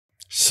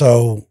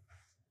So,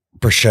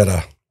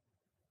 Borchetta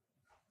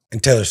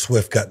and Taylor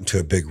Swift got into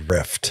a big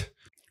rift.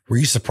 Were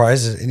you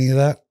surprised at any of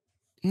that?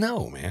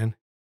 No, man.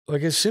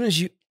 Like, as soon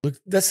as you look,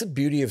 that's the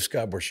beauty of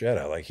Scott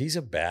Borchetta. Like, he's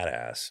a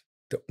badass.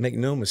 Don't make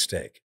no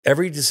mistake.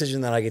 Every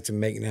decision that I get to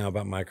make now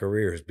about my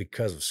career is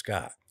because of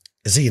Scott.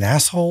 Is he an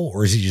asshole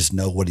or does he just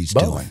know what he's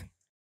doing?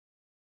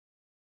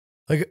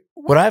 Like,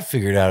 what I've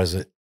figured out is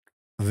that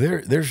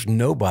there's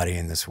nobody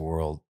in this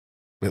world,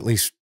 at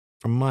least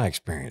from my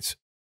experience,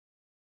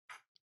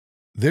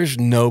 there's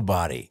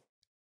nobody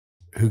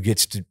who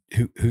gets to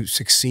who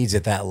succeeds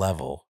at that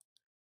level,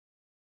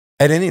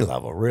 at any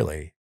level,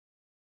 really,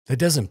 that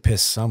doesn't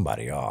piss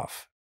somebody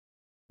off.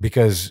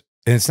 Because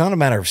it's not a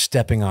matter of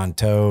stepping on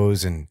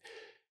toes and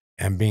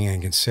being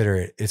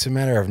inconsiderate. It's a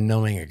matter of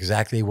knowing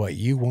exactly what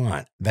you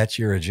want. That's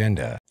your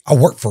agenda. I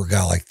worked for a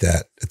guy like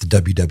that at the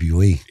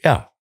WWE.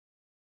 Yeah.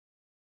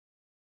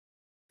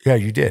 Yeah,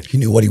 you did. He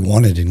knew what he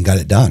wanted and got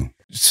it done.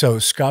 So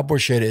Scott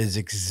Borchetta is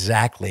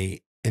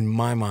exactly, in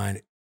my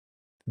mind,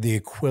 the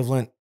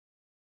equivalent,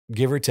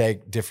 give or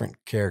take, different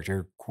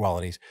character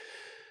qualities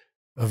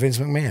of Vince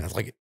McMahon. It's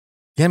like,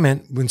 yeah,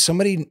 man, when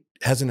somebody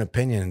has an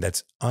opinion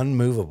that's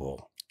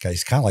unmovable. Okay,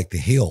 he's kind of like the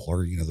heel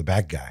or, the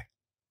bad guy.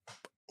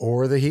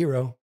 Or the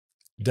hero.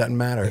 Doesn't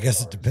matter. I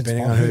guess it depends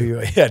depending on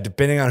who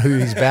depending on who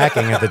he's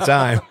backing at the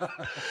time.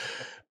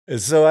 And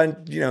so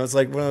it's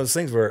like one of those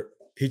things where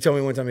he told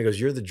me one time, he goes,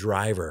 "You're the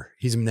driver."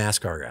 He's a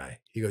NASCAR guy.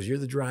 He goes, "You're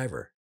the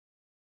driver.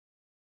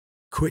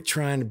 Quit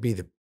trying to be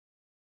the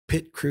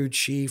pit crew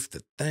chief,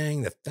 the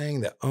thing,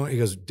 the owner." He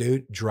goes,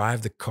 "Dude,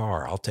 drive the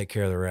car. I'll take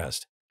care of the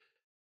rest."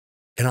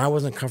 And I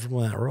wasn't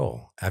comfortable in that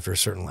role after a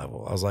certain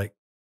level. I was like,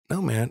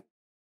 "No, man,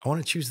 I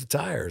want to choose the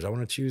tires. I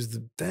want to choose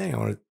the thing.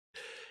 And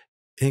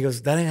he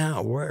goes, "That ain't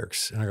how it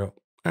works." And I go,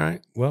 "All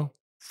right, well,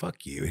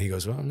 fuck you." And he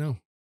goes, "Well, no,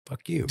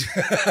 fuck you."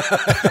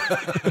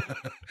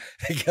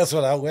 Guess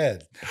what? I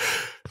win.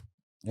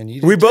 And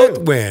we both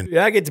win.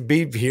 Yeah, I get to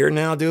be here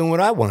now doing what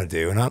I want to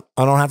do. And I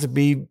don't have to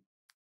be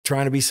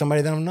trying to be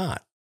somebody that I'm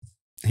not.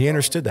 He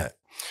understood that.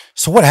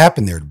 So what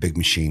happened there to Big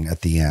Machine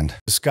at the end?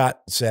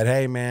 Scott said,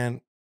 "Hey,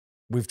 man,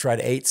 we've tried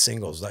 8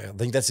 singles." Like, I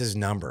think that's his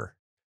number.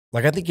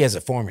 Like, I think he has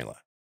a formula.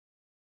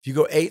 If you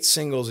go 8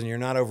 singles and you're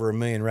not over 1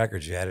 million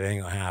records yet, it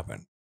ain't going to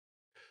happen.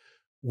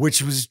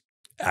 Which was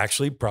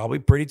actually probably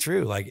pretty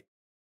true. Like,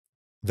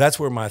 that's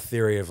where my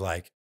theory of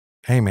like,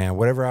 hey, man,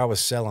 whatever I was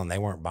selling, they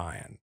weren't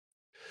buying.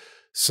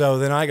 So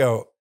then I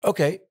go,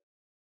 okay,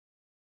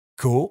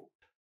 cool.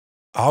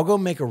 I'll go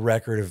make a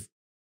record of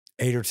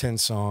 8 or 10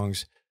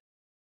 songs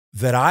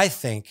that I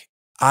think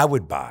I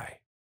would buy.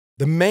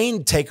 The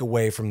main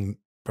takeaway from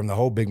the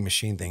whole Big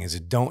Machine thing is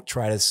don't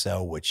try to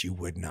sell what you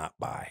would not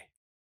buy.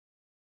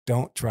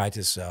 Don't try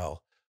to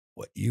sell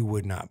what you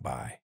would not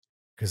buy,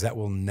 because that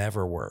will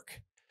never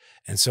work.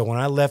 And so when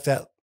I left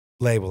that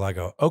label, I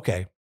go,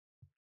 okay,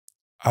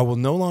 I will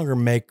no longer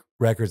make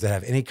records that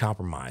have any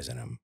compromise in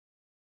them,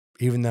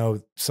 even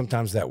though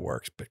sometimes that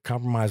works, but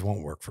compromise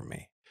won't work for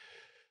me.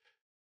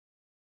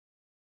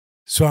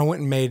 So I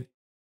went and made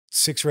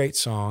 6 or 8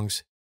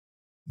 songs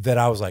that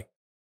I was like,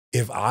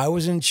 if I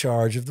was in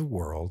charge of the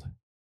world,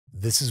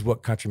 this is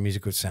what country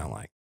music would sound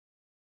like.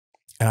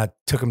 And I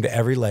took them to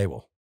every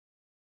label.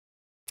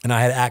 And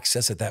I had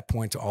access at that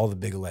point to all the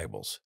big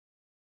labels.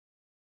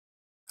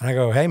 And I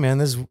go, hey, man,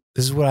 this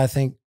is what I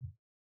think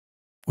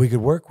we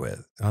could work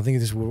with. And I think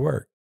this would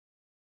work.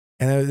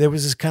 And there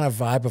was this kind of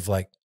vibe of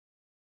like,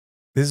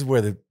 this is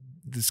where the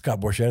Scott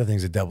Borchetta thing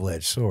is a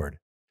double-edged sword.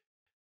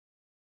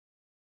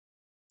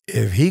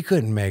 If he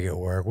couldn't make it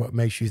work, what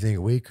makes you think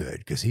we could?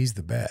 Because he's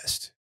the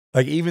best.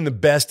 Like, even the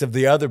best of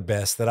the other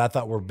best that I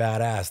thought were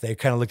badass, they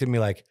kind of looked at me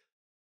like,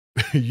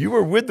 you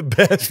were with the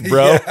best,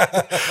 bro.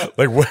 Yeah.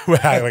 Like,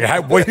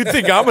 what do you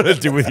think I'm going to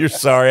do with your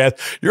sorry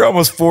ass? You're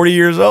almost 40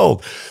 years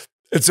old.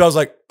 And so I was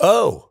like,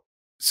 oh.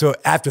 So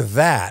after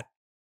that,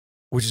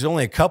 which is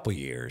only a couple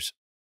years,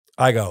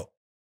 I go,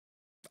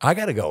 I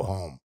got to go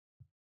home.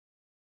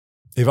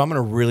 If I'm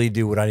going to really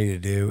do what I need to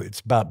do,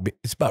 it's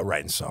about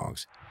writing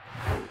songs.